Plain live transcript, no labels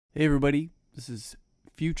Hey everybody, this is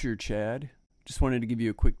Future Chad. Just wanted to give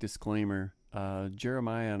you a quick disclaimer.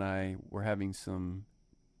 Jeremiah and I were having some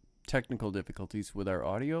technical difficulties with our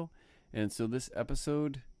audio, and so this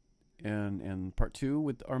episode and part 2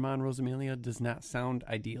 with Armand Rosamilia does not sound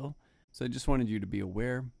ideal. So I just wanted you to be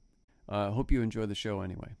aware. Hope you enjoy the show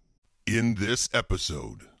anyway. In this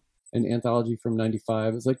episode, an anthology from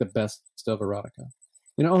 '95. It's like the best of erotica.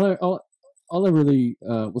 You know, all I really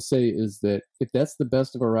will say is that if that's the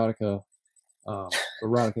best of erotica,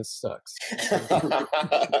 erotica sucks.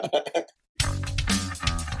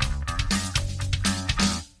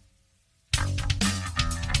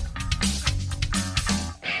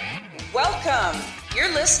 Welcome.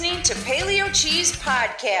 You're listening to Paleo Cheese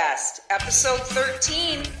Podcast, episode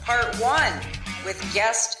 13, part 1, with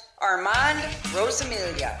guest Armand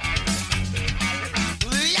Rosamilia.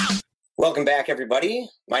 Welcome back, everybody.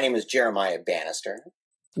 My name is Jeremiah Bannister.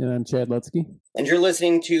 And I'm Chad Lutsky. And you're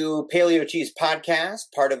listening to Paleo Cheese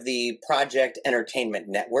Podcast, part of the Project Entertainment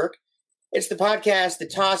Network. It's the podcast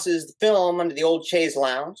that tosses the film under the old chaise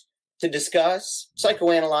lounge to discuss,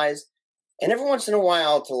 psychoanalyze, and every once in a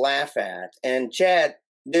while to laugh at. And Chad,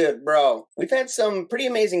 dude, bro, we've had some pretty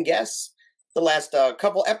amazing guests the last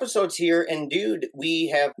couple episodes here, and dude, we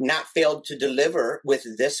have not failed to deliver with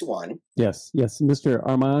this one. Yes, Mr.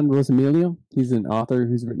 Armand Rosamilia. He's an author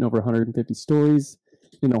who's written over 150 stories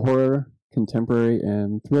in the horror, contemporary,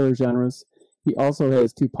 and thriller genres. He also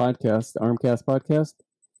has 2 podcasts, the Armcast podcast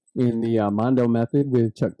and the Mondo Method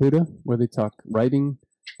with Chuck Buda, where they talk writing,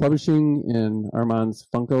 publishing, and Armand's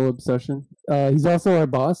Funko obsession. He's also our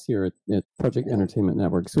boss here at Project Entertainment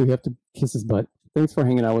Network, so we have to kiss his butt. Thanks for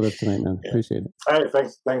hanging out with us tonight, man. Yeah. Appreciate it. Hey,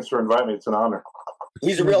 thanks for inviting me. It's an honor.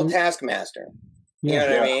 He's a real taskmaster. You know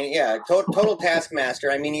what I mean? Yeah, total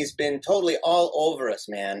taskmaster. I mean, he's been totally all over us,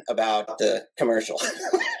 man, about the commercial.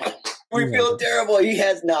 We feel terrible. He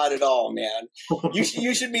has not at all, man.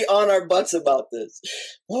 You should be on our butts about this.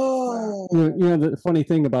 Oh. You know, the funny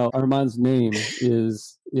thing about Armand's name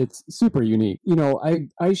is it's super unique. You know,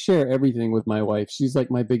 I share everything with my wife. She's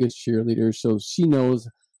like my biggest cheerleader, so she knows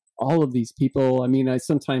all of these people. I mean, I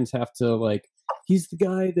sometimes have to like, he's the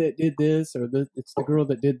guy that did this, or it's the girl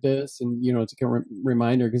that did this, and you know, to kind of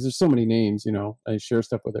remind her, because there's so many names. You know, I share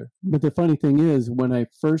stuff with her. But the funny thing is, when I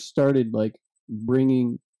first started like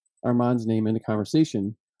bringing Armand's name into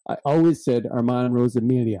conversation, I always said Armand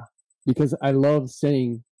Rosamilia because I love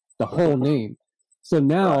saying the whole name. So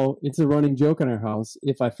now it's a running joke in our house.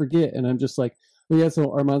 If I forget and I'm just like, oh yeah,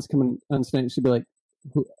 so Armand's coming on tonight, she'll be like,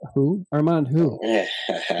 who? Armand who?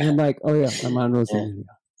 And I'm like, oh yeah, Armand Rosamilia.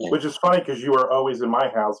 Which is funny because you are always in my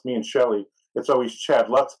house, me and Shelly. It's always Chad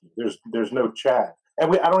Lutsky. There's no Chad,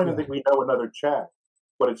 and I don't even think we know another Chad,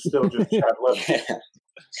 but it's still just Chad Lutsky.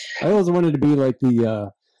 I always wanted to be like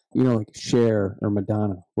the you know, like Cher or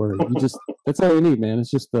Madonna, where you just that's all you need, man. It's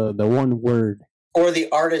just the one word. Or the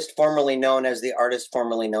artist formerly known as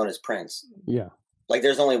Prince. Yeah. Like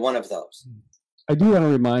there's only one of those. I do want to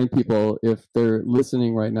remind people, if they're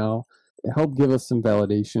listening right now, help give us some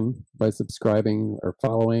validation by subscribing or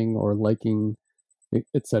following or liking,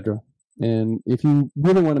 etc. And if you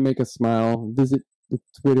really want to make us smile, visit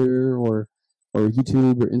Twitter or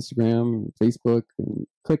YouTube or Instagram, or Facebook, and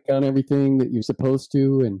click on everything that you're supposed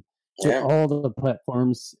to, and get all the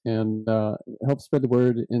platforms, and help spread the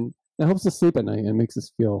word, and that helps us sleep at night and makes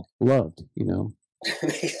us feel loved, you know.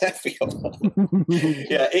 It's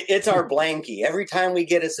our blankie. Every time we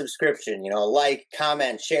get a subscription, you know, like,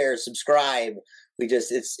 comment, share, subscribe,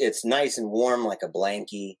 it's nice and warm like a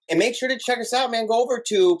blankie. And make sure to check us out, man. Go over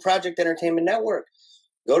to Project Entertainment Network.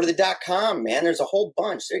 Go to the .com, man. There's a whole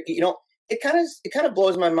bunch. You know, it kind of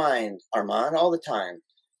blows my mind, Armand, all the time,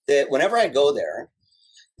 that whenever I go there,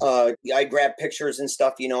 I grab pictures and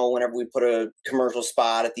stuff, you know, whenever we put a commercial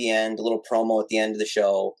spot at the end, a little promo at the end of the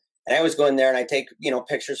show. And I always go in there and I take, you know,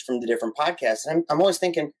 pictures from the different podcasts. And I'm always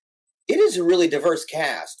thinking, it is a really diverse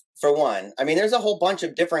cast, for one. I mean, there's a whole bunch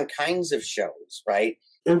of different kinds of shows, right?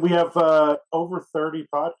 And we have over 30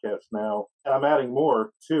 podcasts now. And I'm adding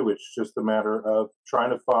more, too. It's just a matter of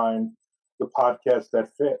trying to find the podcasts that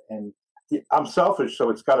fit. And I'm selfish,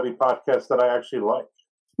 so it's got to be podcasts that I actually like.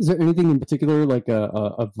 Is there anything in particular, like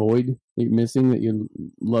a void that you're missing, that you'd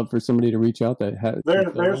love for somebody to reach out that has?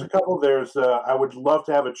 There's a couple. There's I would love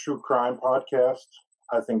to have a true crime podcast.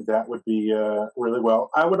 I think that would be really well.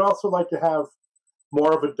 I would also like to have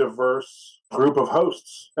more of a diverse group of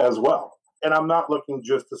hosts as well. And I'm not looking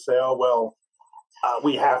just to say, oh, well,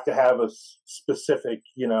 we have to have a specific,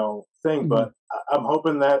 you know, thing. Mm-hmm. But I'm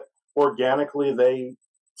hoping that organically they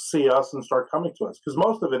see us and start coming to us, because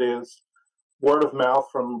most of it is word of mouth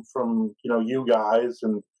from you know, you guys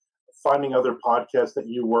and finding other podcasts that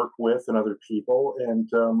you work with and other people. And,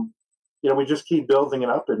 we just keep building it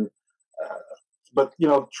up. And, but,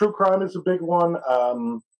 true crime is a big one.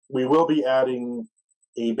 We will be adding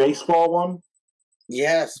a baseball one.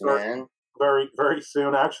 Yes, man. Very, very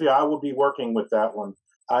soon. Actually, I will be working with that one.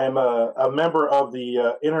 I am a member of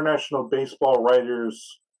the International Baseball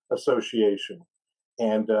Writers Association.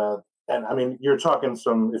 And I mean, you're talking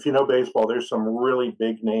if you know baseball, there's some really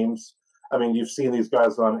big names. I mean, you've seen these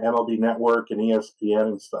guys on MLB Network and ESPN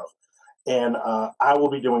and stuff. And I will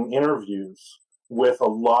be doing interviews with a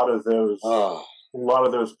lot of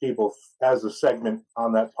those people as a segment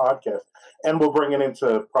on that podcast. And we'll bring it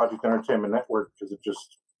into Project Entertainment Network because I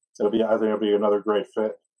think it'll be another great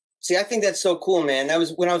fit. See, I think that's so cool, man.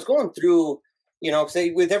 When I was going through, because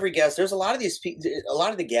with every guest, there's a lot of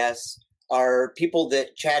the guests are people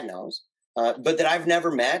that Chad knows, but that I've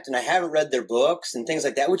never met, and I haven't read their books and things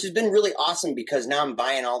like that, which has been really awesome because now I'm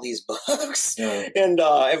buying all these books, and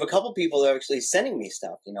I have a couple people that are actually sending me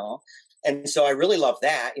stuff, and so I really love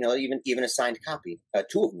that, even a signed copy, 2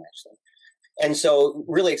 of them actually, and so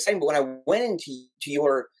really exciting. But when I went into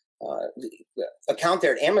your account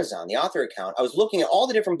there at Amazon, the author account, I was looking at all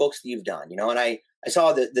the different books that you've done, and I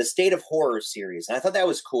saw the State of Horror series, and I thought that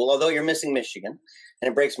was cool, although you're missing Michigan, and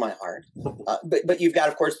it breaks my heart. But you've got,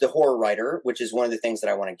 of course, The Horror Writer, which is one of the things that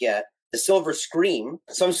I want to get, The Silver Scream.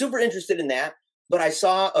 So I'm super interested in that, but I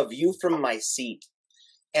saw A View from My Seat,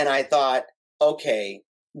 and I thought, okay,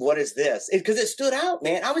 what is this? Because it stood out,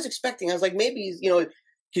 man. I was like, maybe,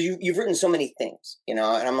 because you've written so many things, and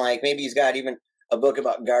I'm like, maybe he's got even a book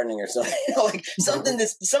about gardening or something, like something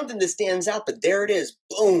that stands out. But there it is,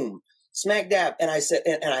 boom, smack dab. And I said,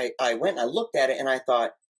 and I went and I looked at it and I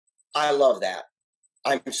thought, I love that.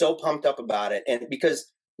 I'm so pumped up about it. And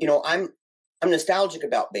because, I'm nostalgic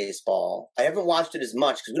about baseball. I haven't watched it as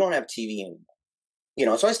much because we don't have TV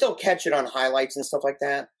anymore, so I still catch it on highlights and stuff like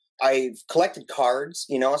that. I've collected cards,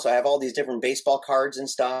 so I have all these different baseball cards and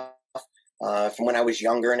stuff from when I was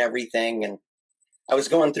younger and everything. And I was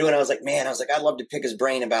going through and I was like, I'd love to pick his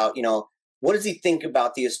brain about, what does he think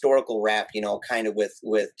about the historical rap, kind of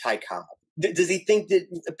with Ty Cobb? Does he think that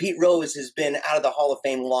Pete Rose has been out of the Hall of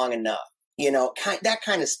Fame long enough? That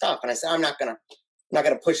kind of stuff. And I said, I'm not gonna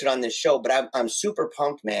push it on this show, but I'm super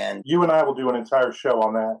pumped, man. You and I will do an entire show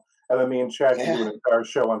on that, and then me and Chad can do an entire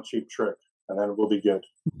show on Cheap Trick, and then we'll be good.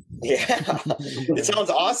 Yeah, it sounds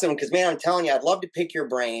awesome because, man, I'm telling you, I'd love to pick your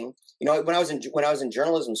brain. When I was in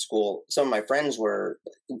journalism school, some of my friends were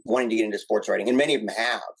wanting to get into sports writing, and many of them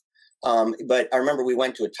have. But I remember we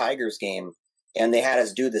went to a Tigers game, and they had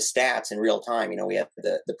us do the stats in real time. We had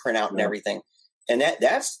the printout and everything, and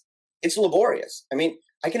it's laborious. I mean,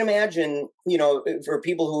 I can imagine, for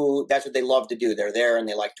people who that's what they love to do. They're there and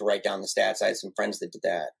they like to write down the stats. I had some friends that did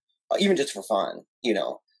that, even just for fun,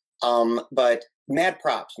 But mad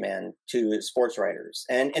props, man, to sports writers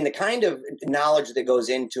and the kind of knowledge that goes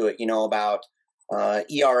into it, about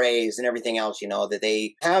ERAs and everything else, that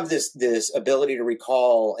they have this ability to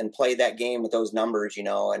recall and play that game with those numbers, and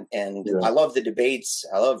I love the debates.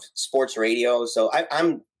 I love sports radio. So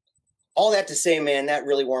I'm all that to say, man, that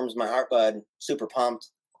really warms my heart, bud. Super pumped.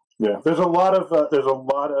 Yeah, there's a lot of.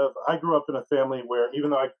 I grew up in a family where, even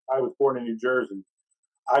though I was born in New Jersey,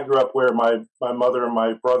 I grew up where my mother and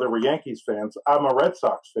my brother were Yankees fans. I'm a Red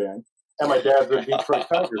Sox fan, and my dad's a Detroit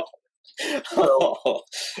Tigers fan. So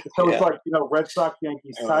it's like, Red Sox,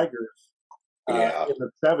 Yankees, Tigers in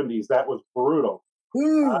the 70s. That was brutal.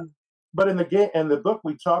 But in the book,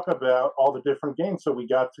 we talk about all the different games. So we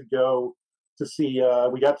got to go to see.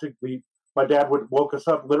 My dad woke us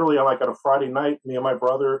up literally on a Friday night. Me and my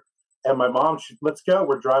brother and my mom. Let's go.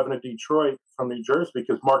 We're driving to Detroit from New Jersey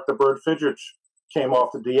because Mark the Bird Fidrych came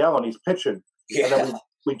off the DL and he's pitching. Yeah. And then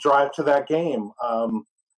we drive to that game.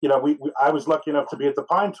 I was lucky enough to be at the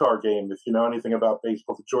Pine Tar game, if you know anything about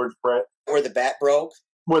baseball, the George Brett. Where the bat broke?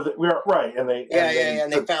 We were right, and they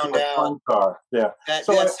and they found out. Pine Tar. Yeah, that's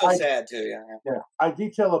so sad too. Yeah, I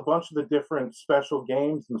detail a bunch of the different special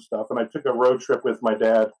games and stuff, and I took a road trip with my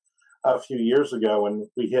dad a few years ago, and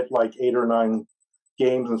we hit 8 or 9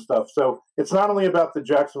 games and stuff. So it's not only about the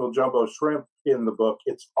Jacksonville Jumbo Shrimp in the book;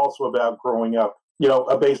 it's also about growing up,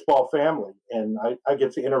 a baseball family. And I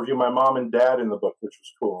get to interview my mom and dad in the book, which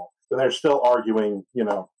was cool. And they're still arguing,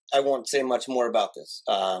 I won't say much more about this,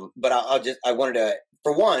 but I wanted to,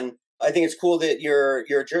 for one, I think it's cool that you're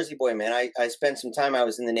a Jersey boy, man. I spent some time, I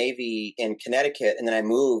was in the Navy in Connecticut, and then I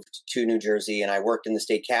moved to New Jersey, and I worked in the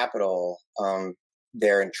state capitol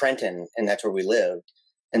there in Trenton, and that's where we lived.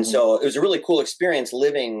 And so it was a really cool experience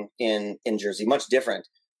living in Jersey, much different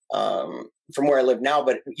from where I live now.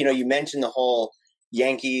 But, you mentioned the whole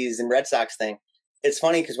Yankees and Red Sox thing. it's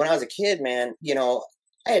funny because when I was a kid, man,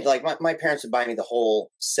 I had like my parents would buy me the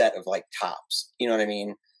whole set of like tops. You know what I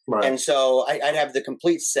mean? Right. And so I'd have the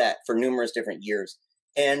complete set for numerous different years.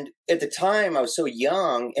 And at the time, I was so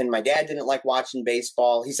young, and my dad didn't like watching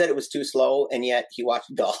baseball. He said it was too slow, and yet he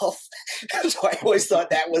watched golf. So I always thought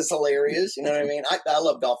that was hilarious. You know what I mean? I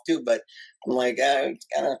love golf too, but I'm like, kind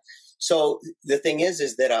of. So the thing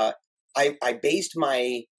is that I based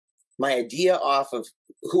my idea off of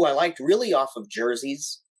who I liked really off of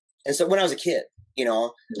jerseys. And so when I was a kid,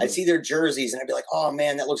 I'd see their jerseys, and I'd be like, oh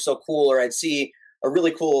man, that looks so cool. Or I'd see a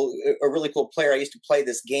really cool player. I used to play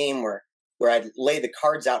this game where I'd lay the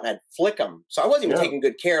cards out and I'd flick them. So I wasn't even taking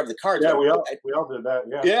good care of the cards. Yeah, we all did that.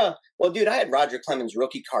 Yeah. Yeah. Well, dude, I had Roger Clemens'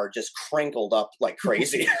 rookie card just crinkled up like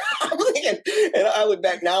crazy. I'm thinking, and I look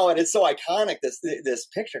back now, and it's so iconic, this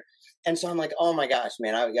picture. And so I'm like, oh my gosh,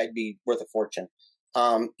 man, I'd be worth a fortune.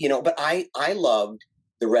 But I loved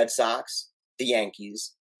the Red Sox, the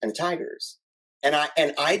Yankees, and the Tigers, and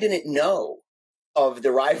I didn't know of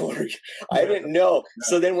the rivalry. I didn't know.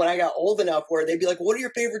 So then when I got old enough where they'd be like, what are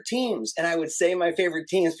your favorite teams? And I would say my favorite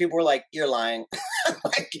teams. People were like, you're lying.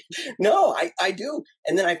 Like, no, I do.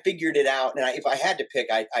 And then I figured it out. And if I had to pick,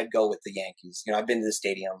 I'd go with the Yankees. I've been to the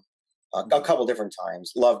stadium a couple different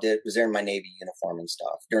times. Loved it. Was there in my Navy uniform and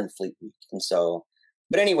stuff during Fleet Week. And so,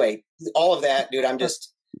 but anyway, all of that, dude, I'm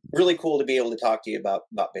just really cool to be able to talk to you about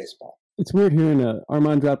baseball. It's weird hearing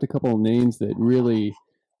Armand dropped a couple of names that really,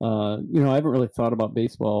 I haven't really thought about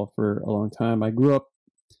baseball for a long time. I grew up,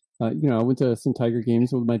 I went to some Tiger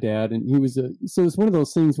games with my dad, and he was so it's one of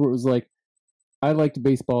those things where it was like, I liked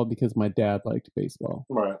baseball because my dad liked baseball.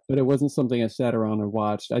 Right. But it wasn't something I sat around and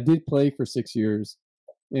watched. I did play for 6 years,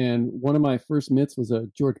 and one of my first mitts was a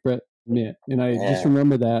George Brett mitt, and I just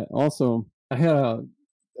remember that. Also, I had a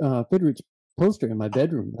Fidrich poster in my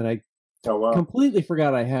bedroom that I completely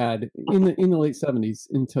forgot I had in the late 70s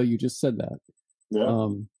until you just said that. Yeah.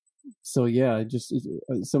 So yeah, just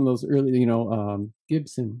some of those early,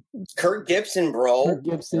 Gibson, Kirk Gibson, bro. Kirk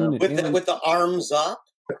Gibson, with the arms up.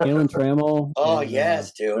 Alan Trammell. Oh and,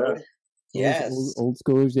 yes, dude. Yes. Old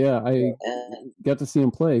schoolers. Yeah, I got to see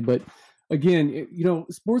him play. But again,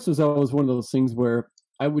 sports was always one of those things where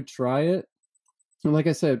I would try it. And like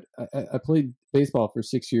I said, I played baseball for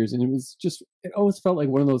 6 years, and it always felt like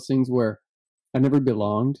one of those things where I never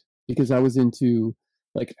belonged because I was into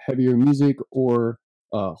like heavier music or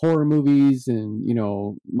horror movies and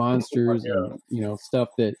monsters and stuff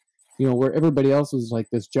that where everybody else was like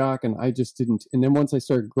this jock and I just didn't. And then once I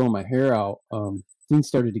started growing my hair out, things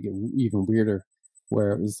started to get even weirder,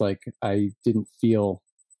 where it was like I didn't feel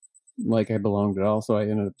like I belonged at all. So I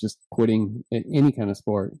ended up just quitting any kind of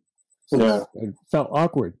sport. So it felt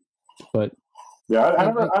awkward, but. Yeah,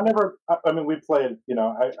 I mean, we played,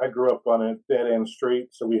 I grew up on a dead end street,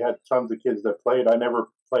 so we had tons of kids that played. I never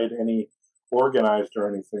played any organized or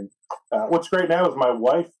anything. What's great now is my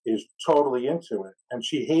wife is totally into it, and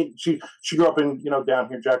she grew up in, down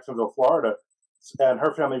here, Jacksonville, Florida, and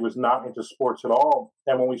her family was not into sports at all.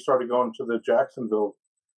 And when we started going to the Jacksonville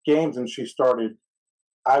games and she started,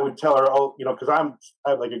 I would tell her, because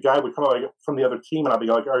I like a guy would come up from the other team, and I'd be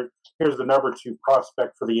like, all right, here's the number 2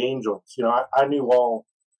 prospect for the Angels. I knew all,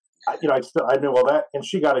 I knew all that, and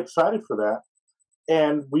she got excited for that.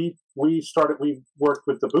 And we worked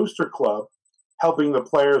with the Booster Club, helping the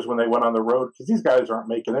players when they went on the road, because these guys they're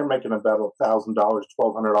making about $1,000,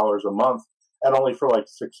 $1,200 a month, and only for like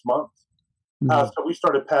 6 months. Mm-hmm. So we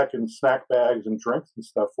started packing snack bags and drinks and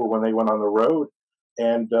stuff for when they went on the road.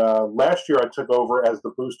 And last year I took over as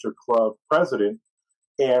the Booster Club president.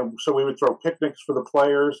 And so we would throw picnics for the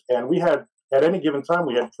players. And we had, at any given time,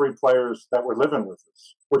 we had 3 players that were living with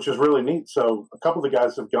us, which is really neat. So a couple of the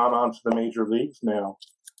guys have gone on to the major leagues now.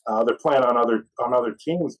 They're playing on other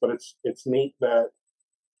teams, but it's neat that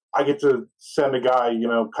I get to send a guy,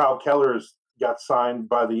 Kyle Keller's got signed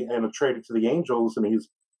and traded to the Angels, and he's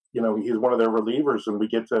one of their relievers, and we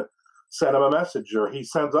get to send him a message, or he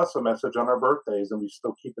sends us a message on our birthdays, and we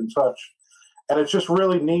still keep in touch. And it's just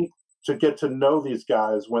really neat to get to know these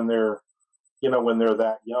guys when they're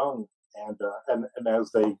that young, and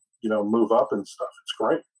as they move up and stuff. It's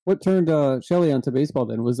great. What turned Shelly onto baseball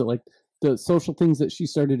then? Was it like the social things that she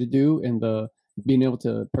started to do and the being able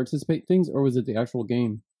to participate things, or was it the actual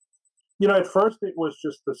game? At first it was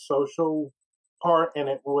just the social part, and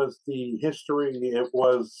it was the history. It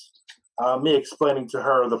was me explaining to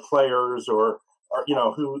her the players or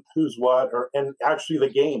who's what, and actually the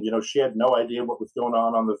game. She had no idea what was going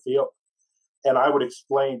on the field, and I would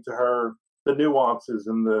explain to her the nuances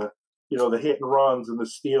and the hit and runs and the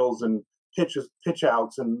steals and pitch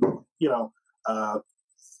outs and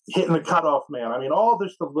hitting the cutoff man. I mean, all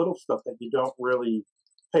this the little stuff that you don't really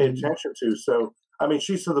pay attention to. So, I mean,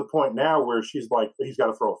 she's to the point now where she's like, he's got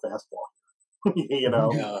to throw a fastball. You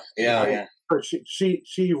know, yeah. But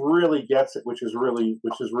she really gets it, which is really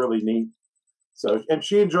neat. So, and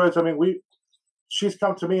she enjoys. I mean, she's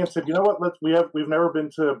come to me and said, you know what? We've never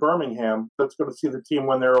been to Birmingham. Let's go to see the team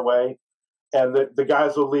when they're away, and the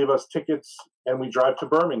guys will leave us tickets, and we drive to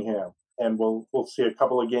Birmingham, and we'll see a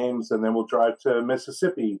couple of games, and then we'll drive to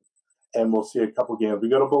Mississippi, and we'll see a couple of games. We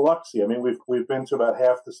go to Biloxi. I mean, we've been to about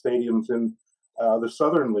half the stadiums in the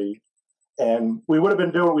Southern League. And we would have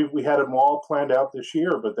been doing. We had them all planned out this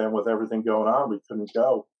year, but then with everything going on, we couldn't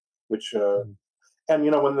go. Which, and you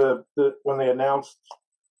know, when they announced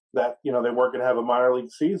that they weren't going to have a minor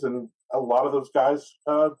league season, a lot of those guys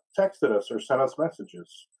texted us or sent us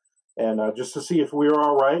messages, and just to see if we were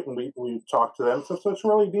all right, and we talked to them. So it's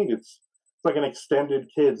really neat. It's like an extended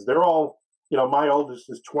kids. They're all, my oldest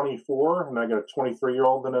is 24, and I got a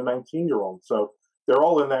 23-year-old and a 19-year-old. So they're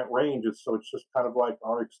all in that range. So it's just kind of like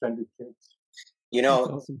our extended kids.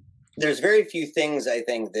 Awesome. There's very few things I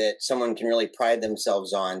think that someone can really pride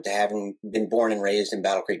themselves on to having been born and raised in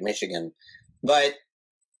Battle Creek, Michigan. But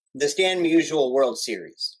the Stan Musial World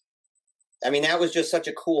Series, I mean, that was just such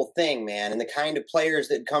a cool thing, man. And the kind of players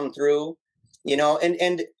that come through,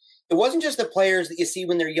 and it wasn't just the players that you see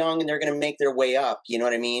when they're young and they're going to make their way up, you know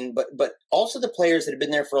what I mean? But also the players that have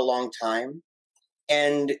been there for a long time.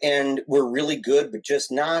 And we're really good, but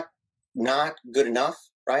just not good enough,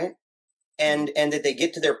 right? And that they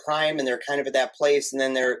get to their prime and they're kind of at that place, and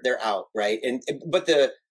then they're out, right? But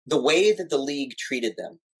the way that the league treated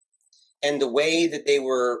them, and the way that they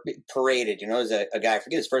were paraded, as a guy, I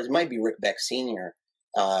forget his first, it might be Rick Beck Sr.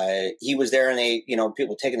 He was there, and they,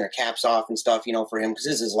 people taking their caps off and stuff, for him because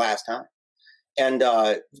this is his last time. And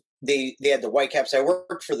they had the Whitecaps. I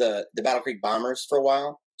worked for the Battle Creek Bombers for a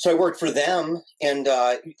while. So I worked for them, and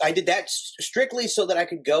I did that strictly so that I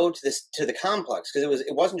could go to the complex, because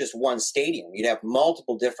it wasn't just one stadium. You'd have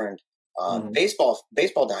multiple different baseball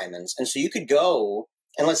diamonds, and so you could go,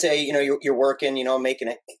 and let's say you're working, making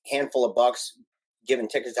a handful of bucks, giving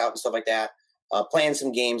tickets out and stuff like that, playing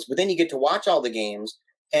some games, but then you get to watch all the games,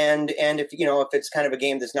 and if it's kind of a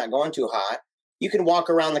game that's not going too hot, you can walk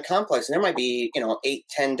around the complex, and there might be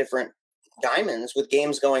 8-10 different diamonds with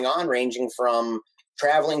games going on, ranging from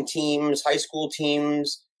traveling teams, high school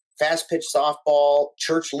teams, fast pitch softball,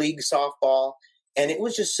 church league softball. And it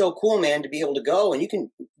was just so cool, man, to be able to go, and you can,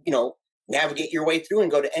 navigate your way through and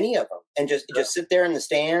go to any of them and just sit there in the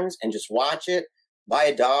stands and just watch it, buy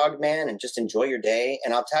a dog, man, and just enjoy your day.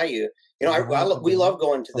 And I'll tell you, we love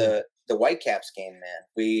going to the Whitecaps game, man.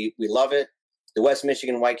 We love it. The West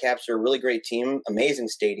Michigan Whitecaps are a really great team, amazing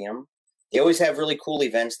stadium. They always have really cool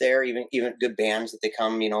events there, even good bands that they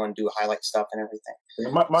come, and do highlight stuff and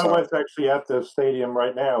everything. My wife's actually at the stadium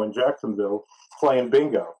right now in Jacksonville playing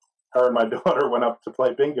bingo. Her and my daughter went up to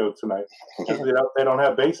play bingo tonight because they don't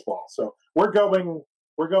have baseball. So we're going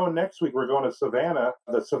next week. We're going to Savannah,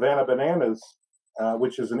 the Savannah Bananas,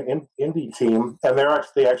 which is an indie team, and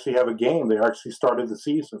they actually have a game. They actually started the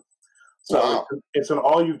season. So wow. It's an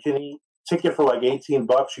all-you-can-eat ticket for like $18. You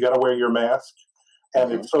got to wear your mask.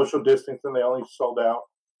 And it's social distance, and they only sold out.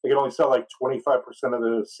 They can only sell like 25% of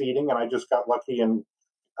the seating, and I just got lucky and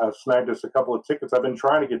snagged us a couple of tickets. I've been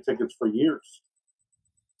trying to get tickets for years.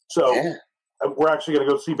 So we're actually going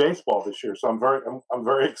to go see baseball this year. So I'm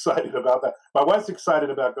very excited about that. My wife's excited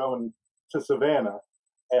about going to Savannah,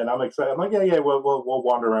 and I'm excited. I'm like, yeah, we'll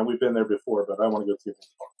wander around. We've been there before, but I want to go see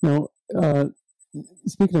baseball. Now,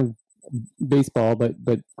 speaking of baseball,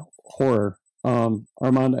 but horror.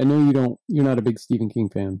 Armand, I know you're not a big Stephen King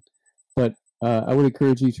fan, but I would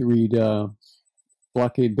encourage you to read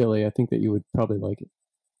Blockade Billy. I think that you would probably like it.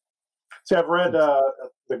 See, I've read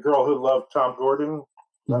The Girl Who Loved Tom Gordon.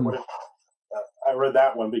 Mm-hmm. I read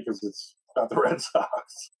that one because it's about the Red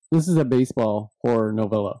Sox. This is a baseball horror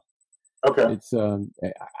novella. Okay. It's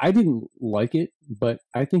I didn't like it, but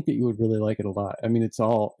I think that you would really like it a lot. I mean, it's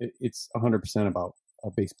 100% about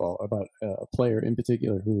baseball, about a player in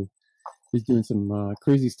particular who is doing some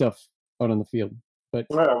crazy stuff out on the field. But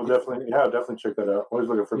I'll definitely check that out. Always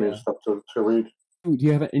looking for new stuff to read. Do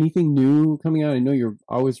you have anything new coming out? I know you're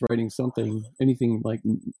always writing something. Anything like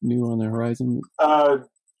new on the horizon?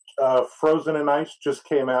 Frozen in Ice just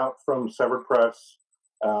came out from Severed Press.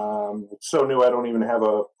 It's so new I don't even have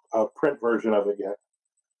a print version of it yet.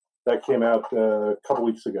 That came out a couple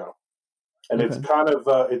weeks ago. And it's kind of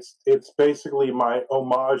it's basically my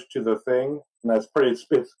homage to The Thing. And that's pretty.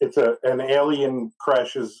 It's an alien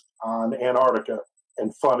crashes on Antarctica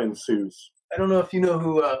and fun ensues. I don't know if you know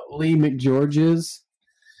who Lee McGeorge is.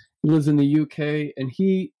 He lives in the UK, and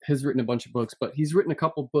he has written a bunch of books, but he's written a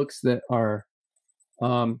couple books that are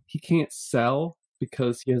he can't sell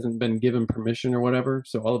because he hasn't been given permission or whatever.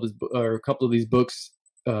 So all of his or a couple of these books,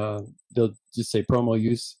 they'll just say promo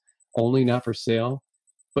use only, not for sale.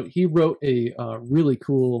 But he wrote a really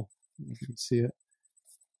cool. You can see it.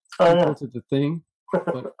 Oh, yeah. It's The Thing.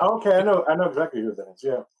 But, Okay, I know exactly who that is.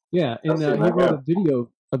 Yeah. yeah, and he wrote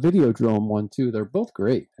a Videodrome one too. They're both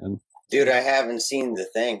great. And Dude, I haven't seen The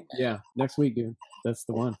Thing. yeah, next week, dude. That's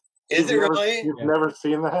the one. Is it really? You've never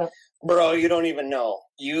seen that? Bro, you don't even know.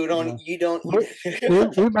 You don't.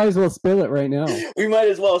 We might as well spill it right now. We might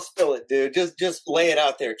as well spill it, dude. Just lay it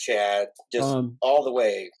out there, Chad. Just all the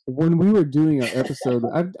way. When we were doing our episode,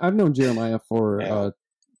 I've known Jeremiah for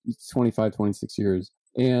 25, 26 years.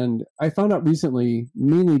 And I found out recently,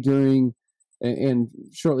 mainly during and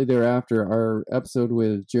shortly thereafter, our episode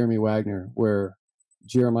with Jeremy Wagner, where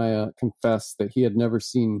Jeremiah confessed that he had never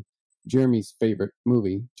seen Jeremy's favorite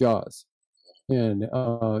movie, Jaws. And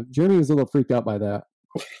Jeremy was a little freaked out by that.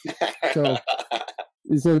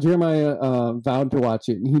 So Jeremiah vowed to watch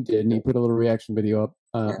it, and he did. And he put a little reaction video up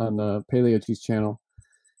on the Paleo Cheese channel.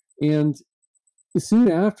 And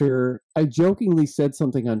soon after, I jokingly said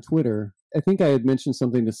something on Twitter. I think I had mentioned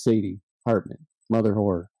something to Sadie Hartman, Mother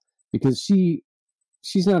Horror, because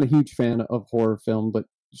she's not a huge fan of horror film, but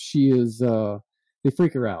she is. They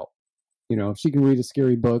freak her out. You know, she can read a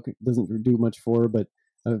scary book. It doesn't do much for her, but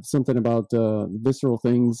something about visceral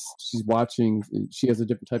things she's watching, she has a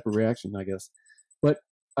different type of reaction, I guess. But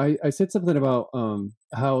I said something about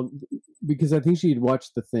how, because I think she had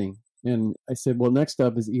watched The Thing, and I said, well, next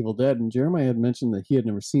up is Evil Dead, and Jeremiah had mentioned that he had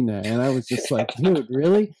never seen that, and I was just like, dude,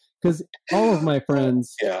 really? Because all of my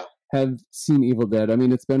friends have seen Evil Dead. I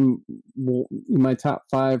mean, it's been in my top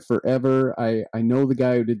 5 forever. I know the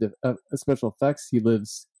guy who did the special effects. He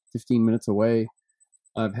lives 15 minutes away.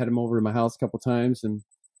 I've had him over to my house a couple times and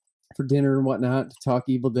for dinner and whatnot to talk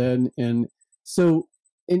Evil Dead. And so,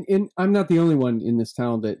 and I'm not the only one in this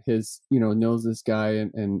town that has, knows this guy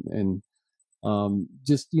and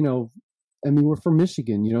just, I mean, we're from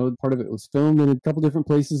Michigan, part of it was filmed in a couple different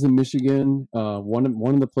places in Michigan. One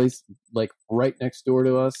of the places like right next door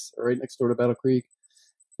to us, right next door to Battle Creek.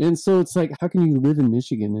 And so it's like, how can you live in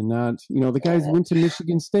Michigan and not, the guys went to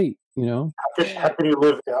Michigan State, How can you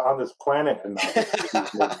live on this planet and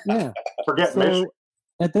not? Yeah. Forget Michigan.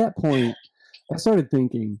 At that point, I started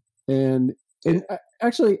thinking, and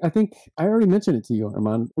actually, I think I already mentioned it to you,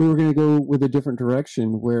 Armand. We were going to go with a different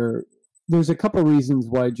direction where there's a couple reasons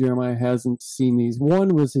why Jeremiah hasn't seen these.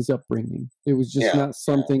 One was his upbringing. It was just not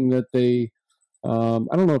something that they, I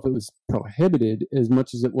don't know if it was prohibited as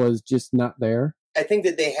much as it was just not there. I think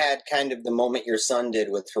that they had kind of the moment your son did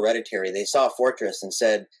with Hereditary. They saw Fortress and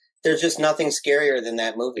said, there's just nothing scarier than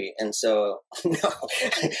that movie. And so, no,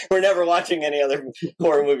 we're never watching any other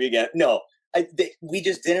horror movie again. No, we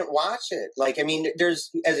just didn't watch it. Like, I mean,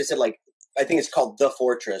 there's, as I said, like, I think it's called The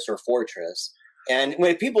Fortress or Fortress. And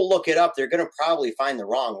when people look it up, they're going to probably find the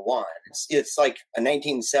wrong one. It's like a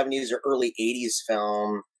 1970s or early 80s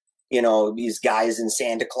film. These guys in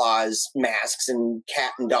Santa Claus masks and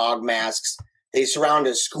cat and dog masks. They surround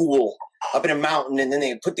a school up in a mountain, and then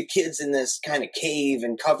they put the kids in this kind of cave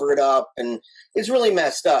and cover it up. And it's really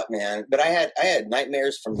messed up, man. But I had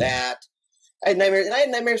nightmares from that. I had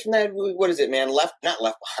nightmares from that. What is it, man? Not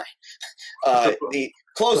Left Behind. The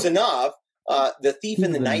Close Enough. The Thief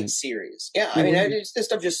in the Night series. Yeah, I mean, this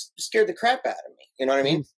stuff just scared the crap out of me. You know what I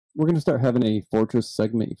mean? We're going to start having a Fortress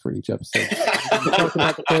segment for each episode. Talk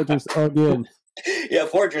about the Fortress again. Yeah,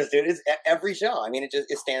 Fortress, dude. It's every show. I mean,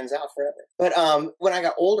 it stands out forever. But when I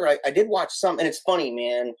got older, I did watch some, and it's funny,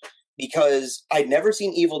 man, because I'd never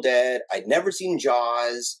seen Evil Dead. I'd never seen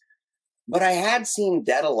Jaws, but I had seen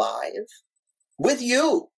Dead Alive with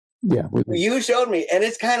you. Yeah, you showed me, and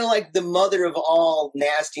it's kind of like the mother of all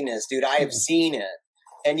nastiness, dude. I have seen it,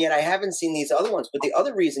 and yet I haven't seen these other ones. But the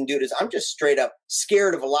other reason, dude, is I'm just straight up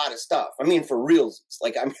scared of a lot of stuff. I mean, for realsies.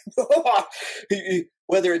 Like, I'm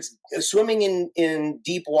whether it's swimming in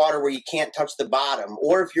deep water where you can't touch the bottom,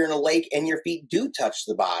 or if you're in a lake and your feet do touch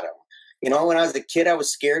the bottom. When I was a kid, I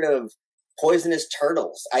was scared of poisonous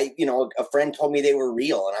turtles. A friend told me they were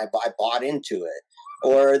real, and I bought into it,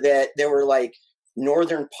 or that there were like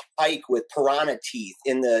northern pike with piranha teeth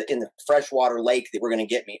in the freshwater lake that were going to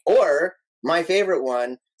get me. Or my favorite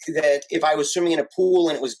one, that if I was swimming in a pool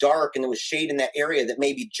and it was dark and there was shade in that area, that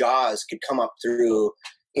maybe Jaws could come up through,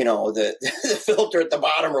 the filter at the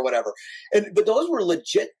bottom or whatever. But those were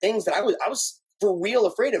legit things that I was for real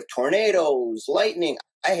afraid of. Tornadoes, lightning.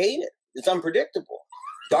 I hate it. It's unpredictable.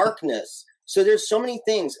 Darkness. So there's so many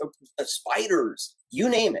things. Spiders. You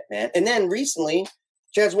name it, man. And then recently,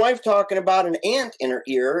 Chad's wife talking about an ant in her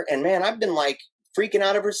ear, and man, I've been like freaking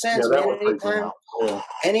out ever since. Yeah, that Man, would freak me out.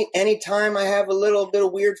 Yeah. anytime I have a little bit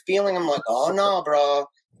of weird feeling, I'm like, oh no, bro.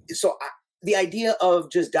 So the idea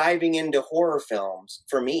of just diving into horror films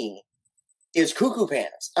for me is cuckoo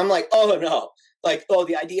pants. I'm like, oh no. Like, oh,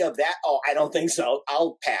 the idea of that, oh, I don't think so.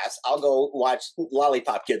 I'll pass. I'll go watch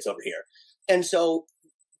Lollipop Kids over here. And so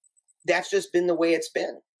that's just been the way it's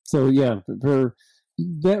been. So yeah, for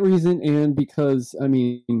that reason, and because I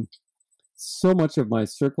mean, so much of my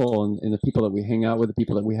circle and the people that we hang out with, the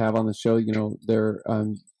people that we have on the show, you know, they're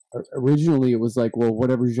originally it was like, well,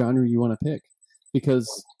 whatever genre you want to pick,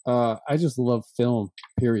 because I just love film,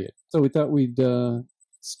 period. So we thought we'd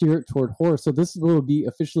steer it toward horror. So this will be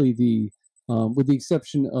officially the, with the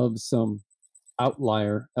exception of some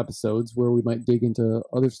outlier episodes where we might dig into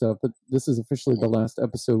other stuff, but this is officially the last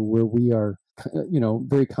episode where we are, you know,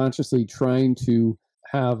 very consciously trying to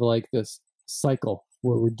have like this cycle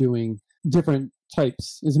where we're doing different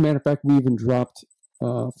types. As a matter of fact, we even dropped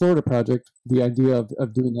Florida Project, the idea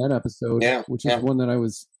of doing that episode, which is one that I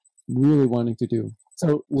was really wanting to do.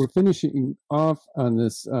 So we're finishing off on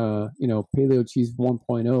this, you know, Paleo Cheese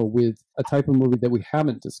 1.0 with a type of movie that we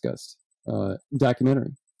haven't discussed,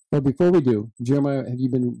 documentary. But before we do, Jeremiah, have you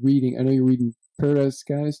been reading? I know you're reading Paradise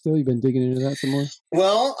Sky still. You've been digging into that some more?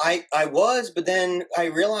 Well, I was, but then I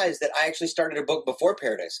realized that I actually started a book before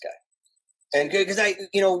Paradise Sky. And because I,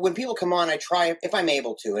 you know, when people come on, I try if I'm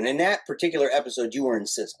able to. And in that particular episode, you were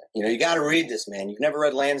insistent. You know, you got to read this, man. You've never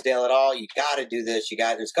read Lansdale at all. You got to do this.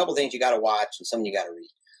 There's a couple things you got to watch and some you got to read.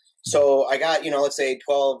 So I got, you know, let's say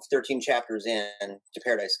 12, 13 chapters in to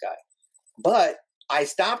Paradise Sky. But I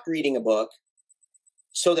stopped reading a book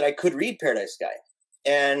so that I could read Paradise Sky.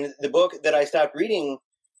 And the book that I stopped reading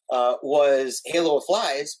was Halo of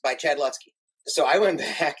Flies by Chad Lutzke. So I went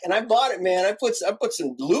back and I bought it, man. I put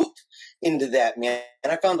some loop into that, man.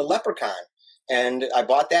 And I found a Leprechaun. And I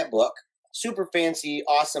bought that book. Super fancy,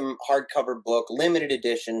 awesome hardcover book, limited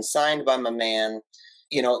edition, signed by my man.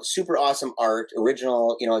 You know, super awesome art,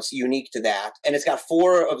 original, you know, it's unique to that. And it's got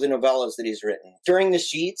 4 of the novellas that he's written. During the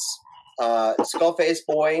Sheets, Skullface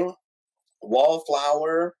Boy,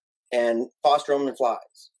 Wallflower, and Foster Home and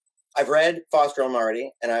Flies. I've read Foster Home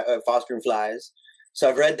already, and Foster and Flies. So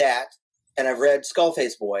I've read that, and I've read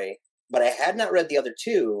Skullface Boy, but I had not read the other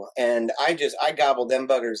 2, and I gobbled them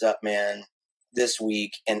buggers up, man, this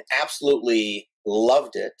week, and absolutely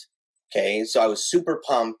loved it. Okay, so I was super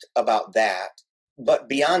pumped about that. But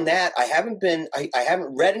beyond that, I haven't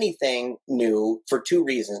read anything new for 2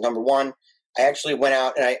 reasons. Number one, I actually went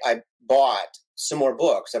out and I bought some more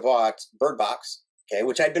books. I bought Bird Box, okay,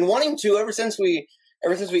 which I'd been wanting to ever since we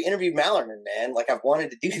interviewed Mallerman, man. Like, I've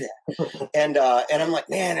wanted to do that. And I'm like,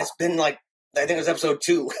 man, it's been like, I think it was episode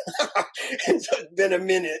 2. And so it's been a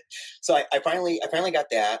minute. So I finally got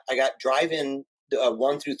that. I got Drive-In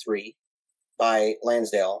 1 through 3 by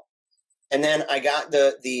Lansdale. And then I got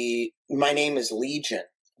the My Name is Legion,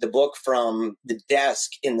 the book from the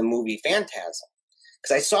desk in the movie Phantasm.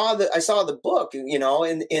 Because I saw the book, you know,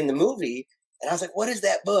 in the movie, and I was like, what is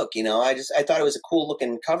that book? You know, I thought it was a cool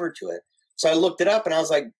looking cover to it. So I looked it up and I was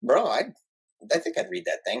like, bro, I think I'd read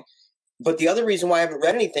that thing. But the other reason why I haven't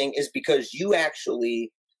read anything is because you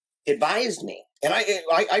actually advised me. And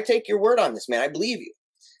I take your word on this, man. I believe you.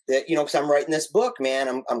 That, you know, because I'm writing this book,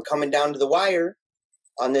 man. I'm coming down to the wire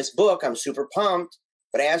on this book. I'm super pumped.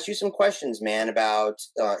 But I asked you some questions, man, about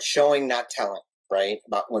showing, not telling, right?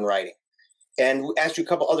 About when writing. And asked you a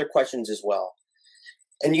couple other questions as well.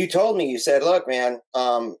 And you told me, you said, look, man,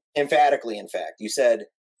 emphatically, in fact, you said,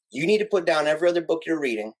 you need to put down every other book you're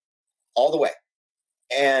reading all the way.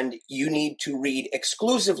 And you need to read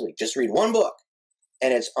exclusively, just read one book.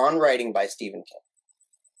 And it's On Writing by Stephen King.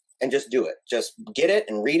 And just do it. Just get it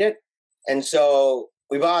and read it. And so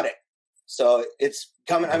we bought it. So it's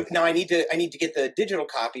coming. Now I need to get the digital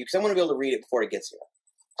copy because I want to be able to read it before it gets here.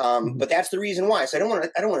 But that's the reason why. So I don't want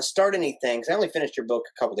to start anything because I only finished your book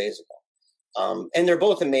a couple days ago. And they're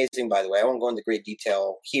both amazing, by the way. I won't go into great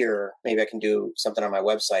detail here. Maybe I can do something on my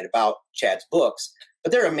website about Chad's books,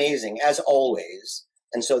 but they're amazing as always.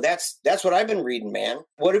 And so that's what I've been reading, man.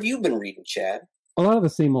 What have you been reading, Chad? A lot of the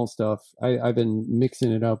same old stuff. I've been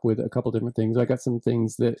mixing it up with a couple different things. I got some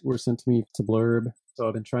things that were sent to me to Blurb, so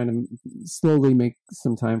I've been trying to slowly make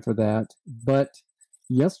some time for that. But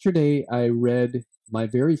yesterday I read my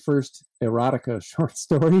very first erotica short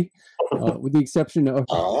story, with the exception of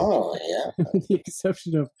with the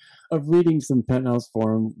exception of reading some Penthouse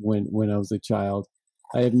Forum when I was a child.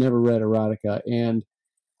 I have never read erotica, and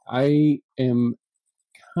I am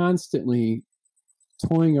constantly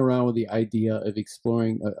toying around with the idea of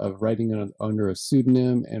exploring, of writing under a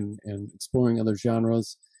pseudonym and exploring other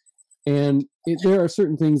genres. And there are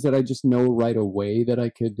certain things that I just know right away that I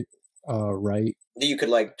could write. That you could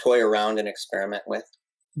like toy around and experiment with.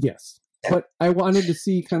 Yes. But I wanted to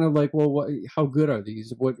see kind of like, well, how good are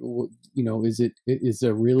these? What is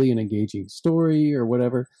there really an engaging story or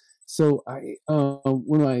whatever? So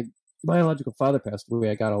when my biological father passed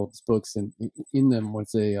away, I got all his books, and in them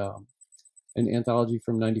was an anthology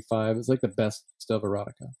from '95. It was like the best of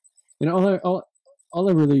erotica. And all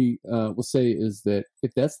I really will say is that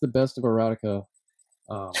if that's the best of erotica,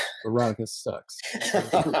 erotica sucks.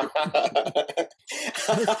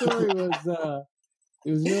 The story was.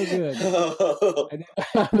 It was no good.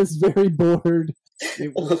 I was very bored.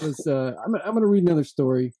 It was. I'm going to read another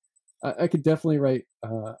story. I could definitely write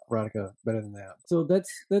erotica better than that. So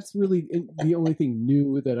that's really the only thing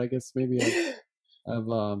new that I guess maybe I've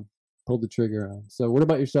pulled the trigger on. So what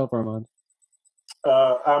about yourself, Armand?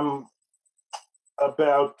 I'm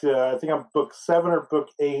about. I think I'm book 7 or book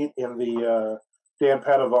 8 in the Dan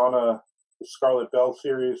Padavona Scarlet Bell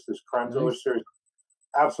series, this crime thriller series.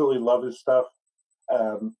 Absolutely love his stuff.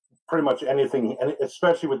 Pretty much anything, and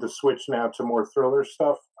especially with the switch now to more thriller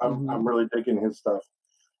stuff, I'm really digging his stuff.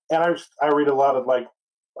 And I read a lot of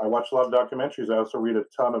I watch a lot of documentaries. I also read a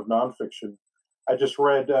ton of nonfiction. I just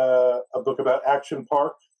read a book about Action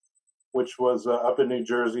Park, which was up in New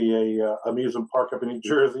Jersey, a amusement park up in New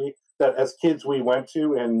Jersey that as kids we went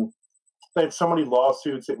to, and they had so many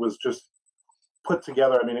lawsuits. It was just put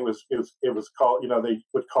together. I mean, it was called, they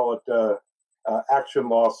would call it Action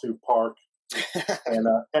Lawsuit Park. And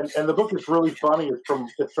the book is really funny.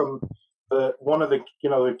 It's from one of the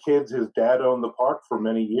the kids. His dad owned the park for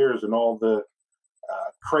many years, and all the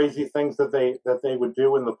crazy things that they would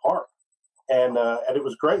do in the park, and it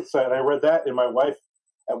was great. So, and I read that, and my wife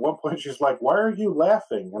at one point she's like, "Why are you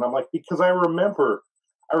laughing?" And I'm like, "Because I remember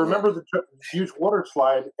the huge water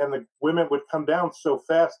slide, and the women would come down so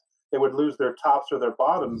fast they would lose their tops or their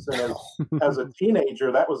bottoms. And as a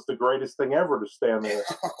teenager, that was the greatest thing ever to stand there.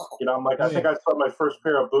 I'm like, I think I saw my first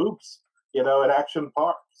pair of boobs, at Action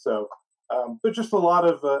Park. So, but just a lot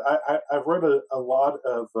of, I've read a lot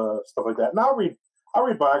of stuff like that. And I'll read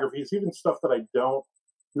biographies, even stuff that I don't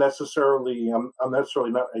necessarily, I'm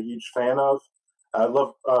necessarily not a huge fan of. I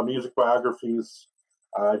love music biographies.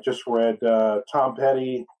 I just read Tom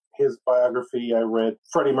Petty, his biography. I read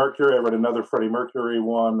Freddie Mercury. I read another Freddie Mercury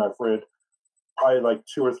one. I've read probably like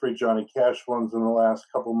 2 or 3 Johnny Cash ones in the last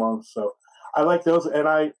couple months. So I like those. And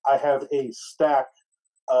I have a stack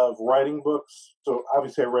of writing books. So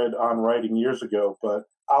obviously I read On Writing years ago, but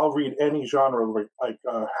I'll read any genre, like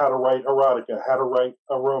how to write erotica, how to write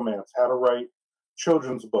a romance, how to write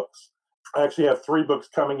children's books. I actually have 3 books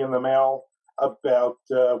coming in the mail about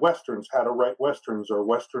Westerns, how to write Westerns or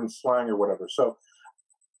Western slang or whatever. So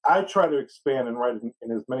I try to expand and write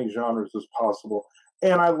in as many genres as possible.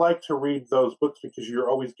 And I like to read those books because you're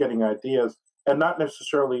always getting ideas, and not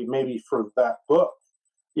necessarily maybe for that book.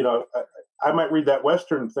 I might read that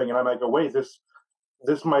Western thing and I might go, wait,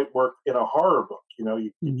 this might work in a horror book.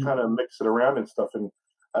 You kind of mix it around and stuff. And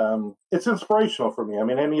it's inspirational for me. I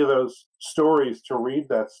mean, any of those stories to read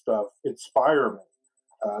that stuff inspire me.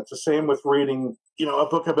 It's the same with reading, a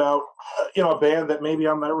book about, a band that maybe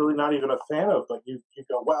I'm not even a fan of, but you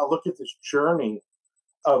go, wow, look at this journey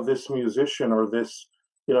of this musician or this,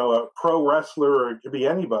 a pro wrestler, or it could be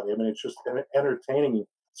anybody. I mean, it's just entertaining.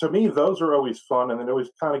 To me, those are always fun, and it always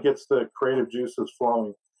kind of gets the creative juices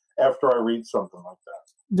flowing after I read something like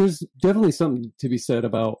that. There's definitely something to be said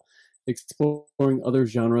about exploring other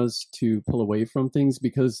genres to pull away from things,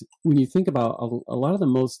 because when you think about a lot of the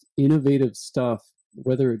most innovative stuff,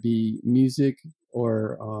 whether it be music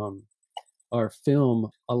or film,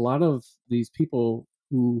 a lot of these people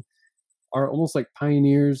who are almost like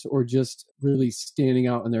pioneers or just really standing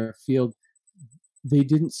out in their field, they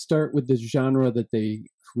didn't start with the genre that they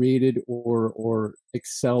created or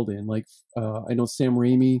excelled in. Like I know Sam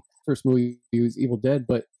Raimi, first movie he was Evil Dead,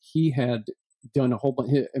 but he had done a whole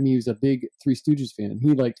bunch. I mean, he was a big Three Stooges fan.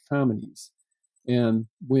 He liked comedies. And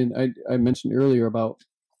when I mentioned earlier about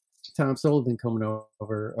Tom Sullivan coming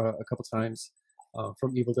over a couple times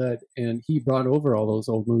from Evil Dead, and he brought over all those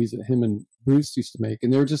old movies that him and Bruce used to make,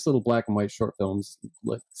 and they were just little black and white short films,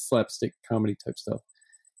 like slapstick comedy type stuff.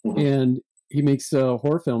 Mm-hmm. And he makes a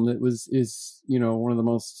horror film that is one of the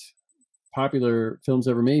most popular films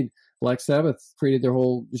ever made. Black Sabbath created their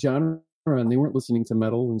whole genre, and they weren't listening to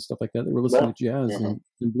metal and stuff like that. They were listening to jazz and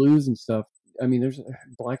blues and stuff. I mean, there's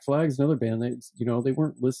Black Flag's another band. They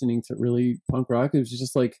weren't listening to really punk rock. It was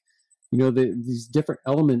just like these different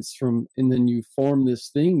elements and then you form this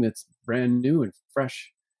thing that's brand new and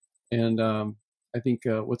fresh. And I think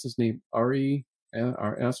what's his name, Ari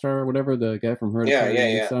Aster or whatever, the guy from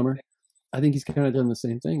Hereditary Summer. I think he's kind of done the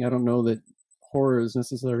same thing. I don't know that horror is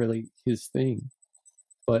necessarily his thing,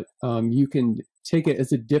 but you can take it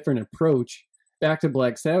as a different approach. Back to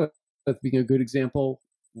Black Sabbath being a good example.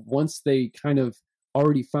 Once they kind of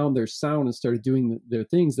already found their sound and started doing their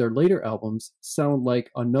things, their later albums sound like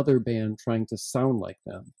another band trying to sound like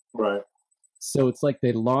them. Right. So it's like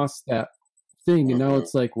they lost that thing, and now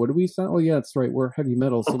it's like, what do we sound? Oh yeah, that's right, we're heavy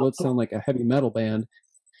metal, so let's sound like a heavy metal band.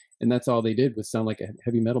 And that's all they did was sound like a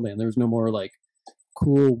heavy metal band. There was no more like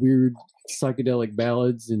cool, weird psychedelic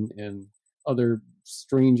ballads and other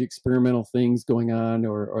strange experimental things going on,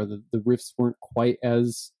 or the riffs weren't quite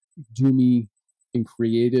as doomy and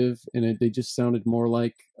creative, and they just sounded more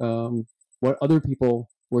like what other people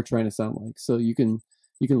were trying to sound like. So you can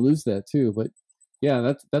lose that too. But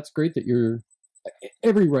yeah, that's great that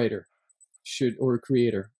every writer or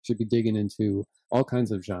creator should be digging into all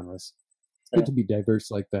kinds of genres. It's good to be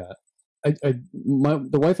diverse like that.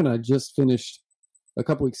 The wife and I just finished a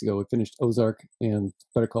couple weeks ago. We finished Ozark and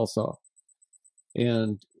Better Call Saul,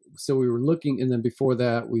 and so we were looking. And then before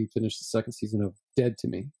that, we finished the second season of Dead to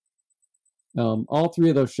Me. All three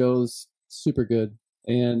of those shows super good,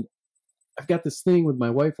 and I've got this thing with my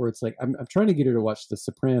wife where it's like I'm trying to get her to watch The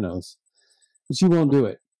Sopranos, but she won't do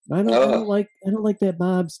it. I don't like that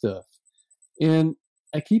mob stuff, and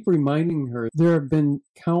I keep reminding her there have been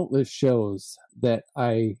countless shows that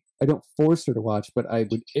I don't force her to watch, but I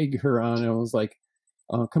would egg her on, and I was like,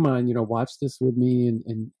 come on, watch this with me,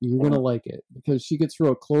 and you're gonna like it, because she gets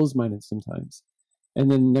real closed-minded sometimes,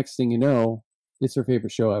 and then next thing you know, it's her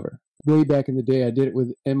favorite show ever. Way back in the day, I did it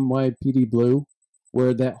with NYPD Blue,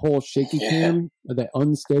 where that whole shaky cam, or that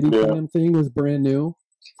unsteady cam thing was brand new.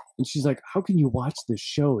 And she's like, how can you watch this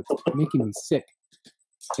show? It's making me sick.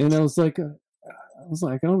 And I was like,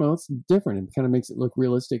 I don't know, it's different. It kind of makes it look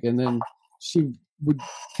realistic. And then she would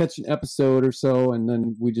catch an episode or so, and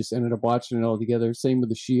then we just ended up watching it all together. Same with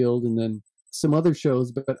The Shield, and then some other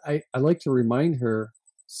shows. But I like to remind her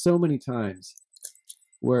so many times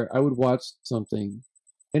where I would watch something,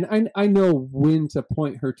 and I know when to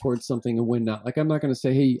point her towards something and when not. Like, I'm not going to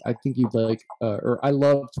say, hey, I think you'd like, or I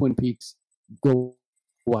love Twin Peaks, go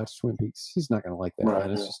watch Twin Peaks. She's not going to like that,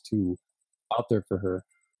 man. It's just too out there for her.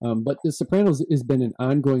 But The Sopranos has been an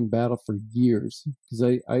ongoing battle for years,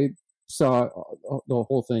 because I saw the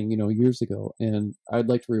whole thing, years ago, and I'd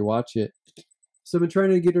like to rewatch it. So I've been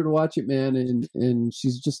trying to get her to watch it, man, and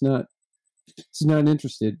she's not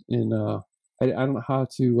interested. And I don't know how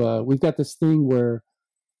to. We've got this thing where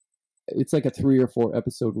it's like a 3 or 4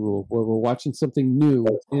 episode rule, where we're watching something new,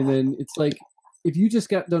 and then it's like, if you just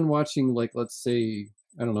got done watching, like, let's say,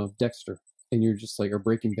 I don't know, Dexter, and you're just like, or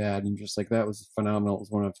Breaking Bad, and you're just like, that was phenomenal, it was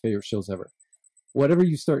one of my favorite shows ever. Whatever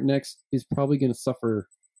you start next is probably going to suffer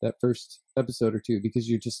that first episode or two, because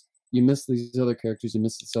you miss these other characters, you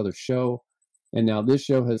miss this other show, and now this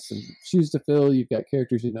show has some shoes to fill. You've got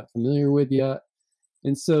characters you're not familiar with yet,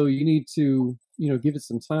 and so you need to, give it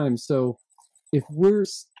some time. So if we're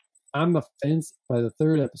on the fence by the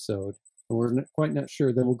 3rd episode, and we're quite not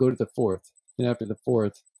sure, then we'll go to the 4th. And after the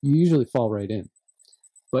 4th, you usually fall right in.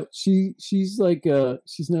 But she's like,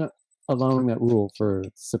 she's not allowing that rule for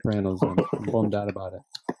Sopranos, and I'm bummed out about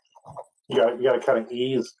it. You got to kind of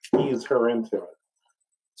ease her into it.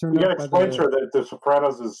 You got to explain to her that The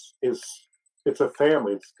Sopranos is it's a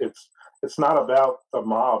family. It's not about the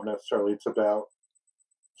mob necessarily. It's about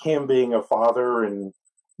him being a father and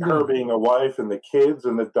her being a wife, and the kids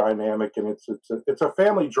and the dynamic, and it's a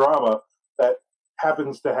family drama that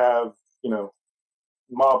happens to have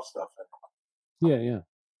mob stuff in it.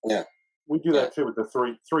 Yeah. We do that too with the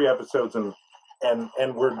three episodes, and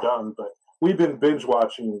we're done. But we've been binge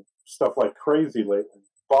watching stuff like crazy lately.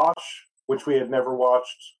 Bosch, which we had never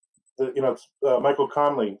watched. It's Michael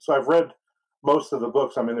Connelly. So I've read most of the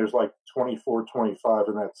books. I mean, there's like 24, 25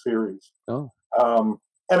 in that series. Oh.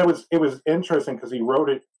 And it was interesting because he wrote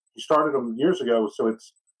it. He started them years ago, so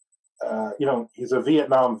it's he's a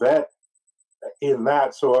Vietnam vet in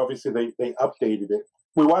that. So obviously they updated it.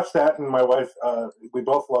 We watched that, and my wife, we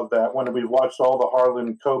both loved that one. And we watched all the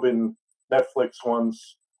Harlan Coben Netflix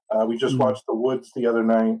ones. We just watched The Woods the other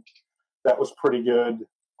night. That was pretty good.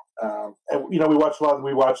 And we watched a lot.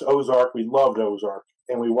 We watched Ozark. We loved Ozark,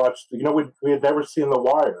 and we watched. We had never seen The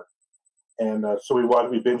Wire, and so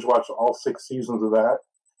we binge watched all 6 seasons of that,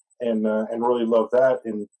 and really loved that.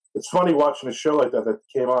 And it's funny watching a show like that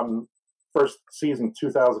came on first season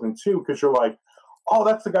 2002, because you're like, oh,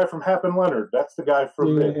 that's the guy from Hap and Leonard. That's the guy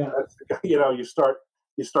from that's the guy. You start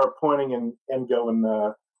you start pointing and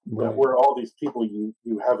going, Right. where are all these people you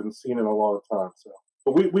haven't seen in a long time. So,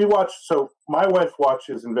 but we watch. So my wife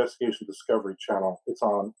watches Investigation Discovery Channel. It's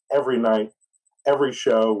on every night, every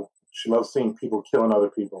show. She loves seeing people killing other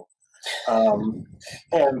people. And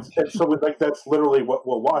so like that's literally what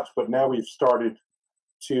we'll watch. But now we've started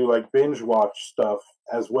to like binge watch stuff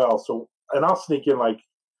as well. So, and I'll sneak in like,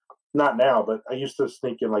 not now, but I used to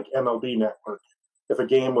sneak in like MLB Network. If a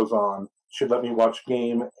game was on, she'd let me watch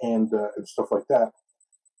game and stuff like that.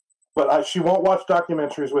 But she won't watch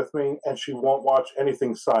documentaries with me, and she won't watch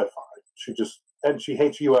anything sci-fi. And she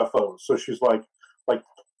hates UFOs. So she's like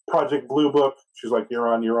Project Blue Book. She's like, you're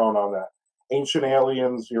on your own on that. Ancient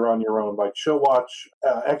Aliens, you're on your own. Like she'll watch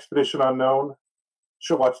Expedition Unknown.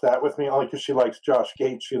 She'll watch that with me only because she likes Josh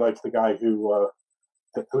Gates. She likes the guy who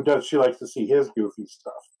does. She likes to see his goofy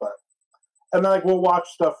stuff. And then like we'll watch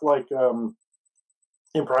stuff like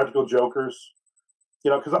Impractical Jokers. You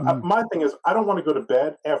know, because my thing is, I don't want to go to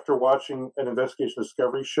bed after watching an Investigation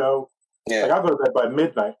Discovery show. Yeah. Like, I'll go to bed by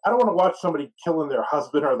midnight. I don't want to watch somebody killing their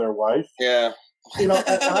husband or their wife. Yeah. You know,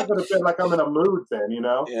 and I go to bed like I'm in a mood then, you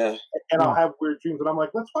know? Yeah. And I'll have weird dreams, and I'm like,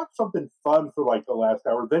 let's watch something fun for like the last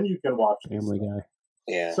hour. Then you can watch Family stuff. Guy.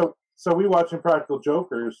 Yeah. So we watch Impractical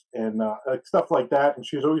Jokers and like stuff like that. And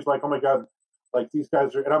she's always like, oh my God, like these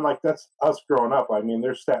guys are, and I'm like, that's us growing up. I mean,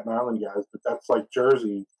 they're Staten Island guys, but that's like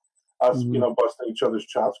Jersey. Us, you know, busting each other's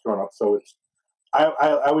chops growing up. So I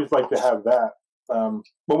always like to have that.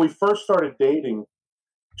 When we first started dating,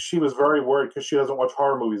 she was very worried because she doesn't watch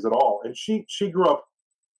horror movies at all. And she grew up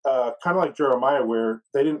kind of like Jeremiah, where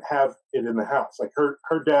they didn't have it in the house. Like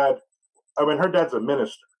her dad's a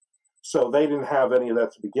minister, so they didn't have any of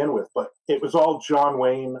that to begin with. But it was all John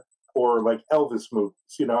Wayne or like Elvis movies.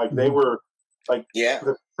 You know, like they were like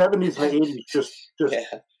the 70s and 80s just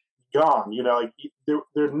gone, you know, like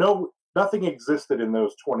nothing existed in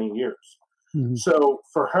those 20 years. Mm-hmm. So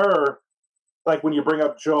for her, like when you bring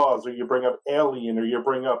up Jaws or you bring up Alien or you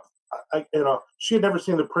bring up, you know, she had never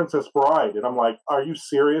seen The Princess Bride, and I'm like, are you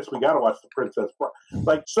serious? We got to watch The Princess Bride.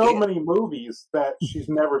 Like so many movies that she's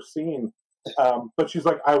never seen, but she's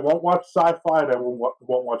like, I won't watch sci-fi and I won't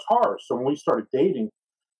watch horror. So when we started dating,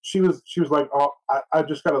 she was like, oh, I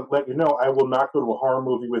just got to let you know, I will not go to a horror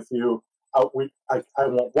movie with you. I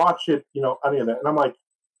won't watch it, you know, any of that. And I'm like,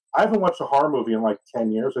 I haven't watched a horror movie in like 10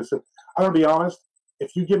 years. I said, I'm going to be honest,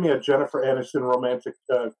 if you give me a Jennifer Aniston romantic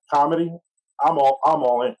comedy, I'm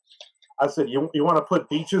all in. I said, you want to put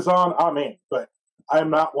Beaches on? I'm in. But I'm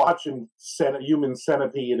not watching Human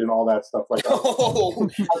Centipede and all that stuff like that. Oh.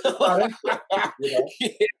 You know?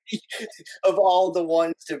 Of all the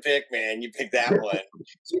ones to pick, man, you picked that one.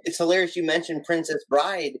 It's hilarious you mentioned Princess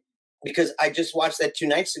Bride, because I just watched that 2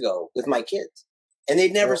 nights ago with my kids, and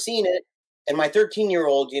they'd never seen it. And my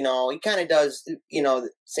 13-year-old, you know, he kind of does, you know, the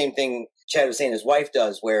same thing Chad was saying his wife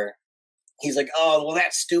does, where he's like, oh, well,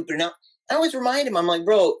 that's stupid. Now, I always remind him, I'm like,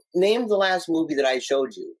 bro, name the last movie that I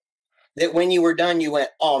showed you that when you were done, you went,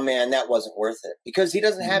 oh, man, that wasn't worth it. Because he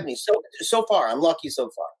doesn't have any. So far, I'm lucky so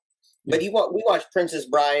far. Yeah. But we watched Princess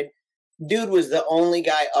Bride. Dude was the only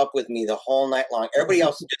guy up with me the whole night long. Everybody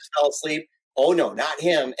else just fell asleep. Oh, no, not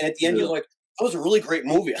him. And at the end, you're like, that was a really great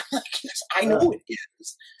movie. I'm like, yes, I know it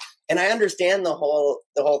is. And I understand the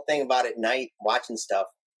whole thing about at night watching stuff.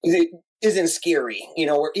 It isn't scary, you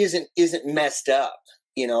know, or isn't messed up,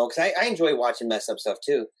 you know, because I enjoy watching messed up stuff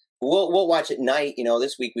too. We'll watch at night. You know,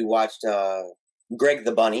 this week we watched Greg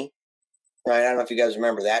the Bunny, right? I don't know if you guys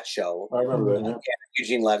remember that show. I remember that. Yeah.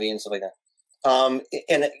 Eugene Levy and stuff like that.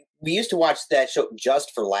 And we used to watch that show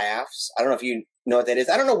just for laughs. I don't know if you know what that is.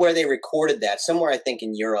 I don't know where they recorded that. Somewhere, I think,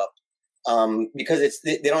 in Europe, because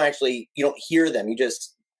they don't actually, you don't hear them. You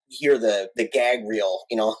just hear the gag reel,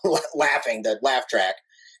 you know, laughing, the laugh track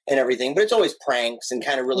and everything. But it's always pranks and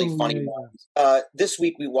kind of really funny ones. This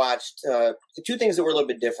week we watched 2 things that were a little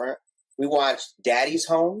bit different. We watched Daddy's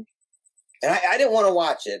Home, and I didn't want to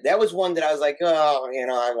watch it. That was one that I was like, oh, you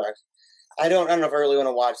know, I don't know if I really want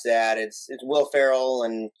to watch that. It's Will Ferrell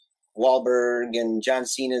and Wahlberg and John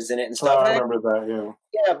Cena's in it and stuff. Oh, I remember that, yeah.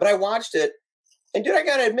 Yeah, but I watched it, and dude, I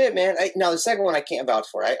gotta admit, man. Now the second one I can't vouch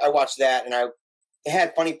for. I watched that, and it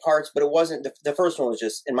had funny parts, but it wasn't. The first one was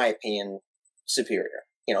just, in my opinion, superior.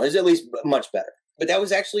 You know, it was at least much better. But that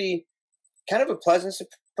was actually kind of a pleasant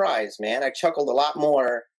surprise, man. I chuckled a lot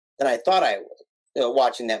more than I thought I would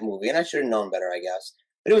watching that movie, and I should have known better, I guess.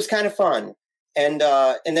 But it was kind of fun. And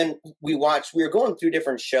then we were going through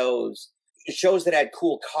different shows that had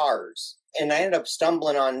cool cars, and I ended up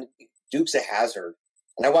stumbling on Dukes of Hazzard,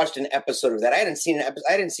 and I watched an episode of that. I hadn't seen.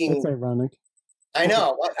 That's ironic. I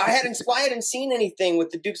know. I hadn't seen anything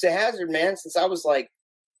with the Dukes of Hazzard, man, since I was like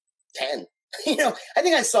 10. I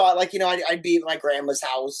think I saw it like, I'd be at my grandma's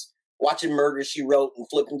house watching Murder, She Wrote and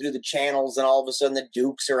flipping through the channels, and all of a sudden the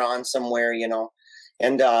Dukes are on somewhere,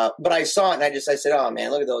 And, but I saw it and I said, oh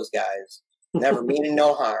man, look at those guys. Never meaning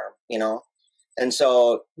no harm, And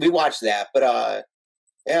so we watched that. But,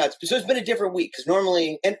 yeah, so it's been a different week because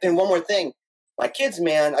normally, and one more thing, my kids,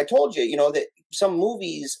 man, I told you, that some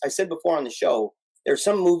movies, I said before on the show, there's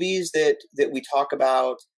some movies that we talk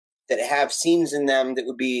about that have scenes in them that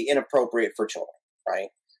would be inappropriate for children, right?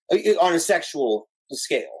 On a sexual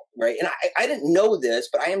scale, right? And I didn't know this,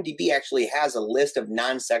 but IMDb actually has a list of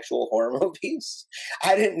non-sexual horror movies.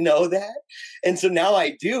 I didn't know that. And so now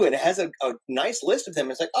I do, and it has a nice list of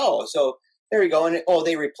them. It's like, oh, so there we go. And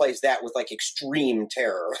they replaced that with like extreme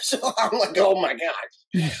terror. So I'm like, oh my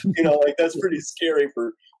gosh, like that's pretty scary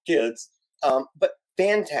for kids. But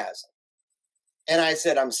Phantasm. And I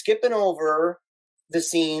said, I'm skipping over the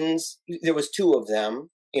scenes. There was 2 of them,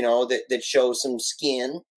 that show some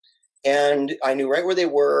skin. And I knew right where they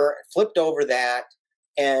were, flipped over that.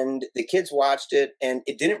 And the kids watched it and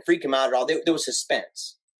it didn't freak them out at all. There was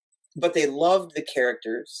suspense, but they loved the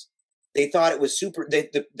characters. They thought it was super.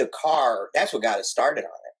 The car, that's what got us started on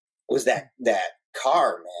it, was that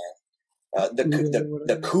car, man.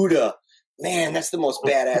 The Cuda, man, that's the most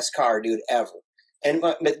badass car, dude, ever. And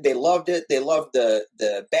they loved it. They loved the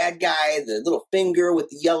bad guy, the little finger with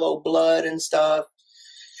the yellow blood and stuff.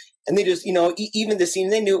 And they just, even the scene,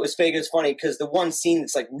 they knew it was fake. It was funny because the one scene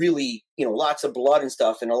that's like really, lots of blood and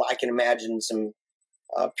stuff. And I can imagine some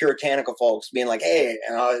puritanical folks being like, hey,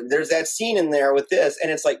 there's that scene in there with this.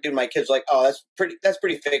 And it's like, dude, my kids are like, oh, that's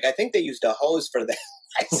pretty fake. I think they used a hose for that.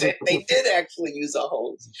 I said they did actually use a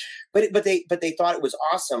hose, but they thought it was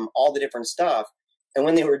awesome, all the different stuff. And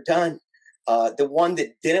when they were done, the one that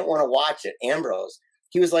didn't want to watch it, Ambrose,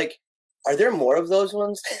 he was like, are there more of those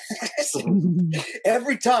ones?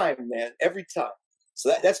 Every time, man, every time.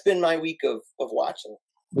 So that's been my week of watching.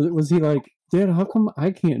 Was he like, Dad, how come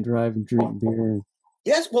I can't drive and drink beer?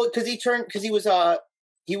 Yes, well, because he was, well,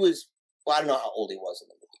 I don't know how old he was in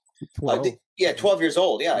the movie. 12? 12 years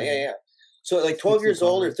old. Yeah. So like 12 years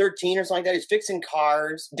old or 13 or something like that. He's fixing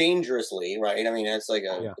cars dangerously, right? I mean, that's like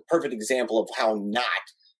a perfect example of how not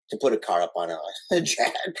to put a car up on a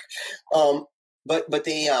jack. But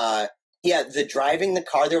they, the driving the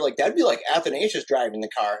car, they're like, that'd be like Athanasius driving the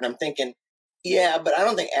car. And I'm thinking, yeah, but I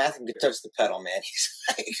don't think Athan could touch the pedal, man. He's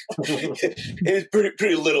like, he was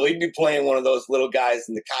pretty little. He'd be playing one of those little guys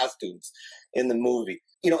in the costumes in the movie,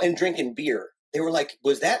 and drinking beer. They were like,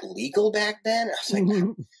 was that legal back then?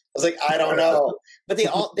 I was like, I don't know. But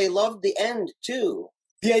they loved the end too.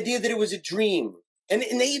 The idea that it was a dream. And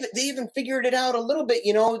they even figured it out a little bit,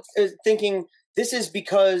 thinking this is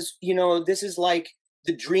because, this is like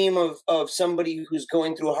the dream of somebody who's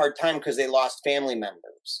going through a hard time because they lost family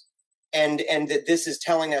members. And that this is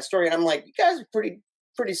telling that story. And I'm like, you guys are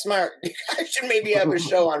pretty smart. You guys should maybe have a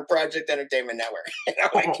show on Project Entertainment Network.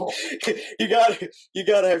 Like, you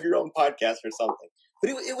gotta have your own podcast or something. But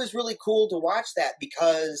it was really cool to watch that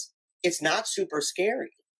because it's not super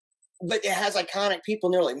scary. But it has iconic people,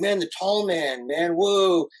 and they're like, man, the tall man,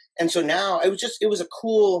 whoa. And so now it was a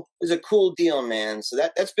cool deal, man. So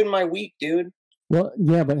that's been my week, dude. Well,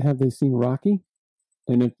 yeah, but have they seen Rocky?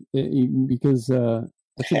 And because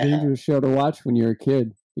it's a dangerous show to watch when you're a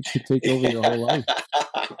kid. It could take over your whole life.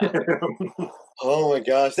 Oh my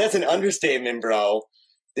gosh, that's an understatement, bro.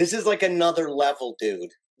 This is like another level, dude.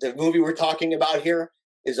 The movie we're talking about here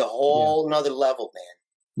is a whole nother level, man.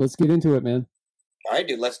 Let's get into it, man. All right,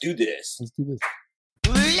 dude, let's do this. Let's do this.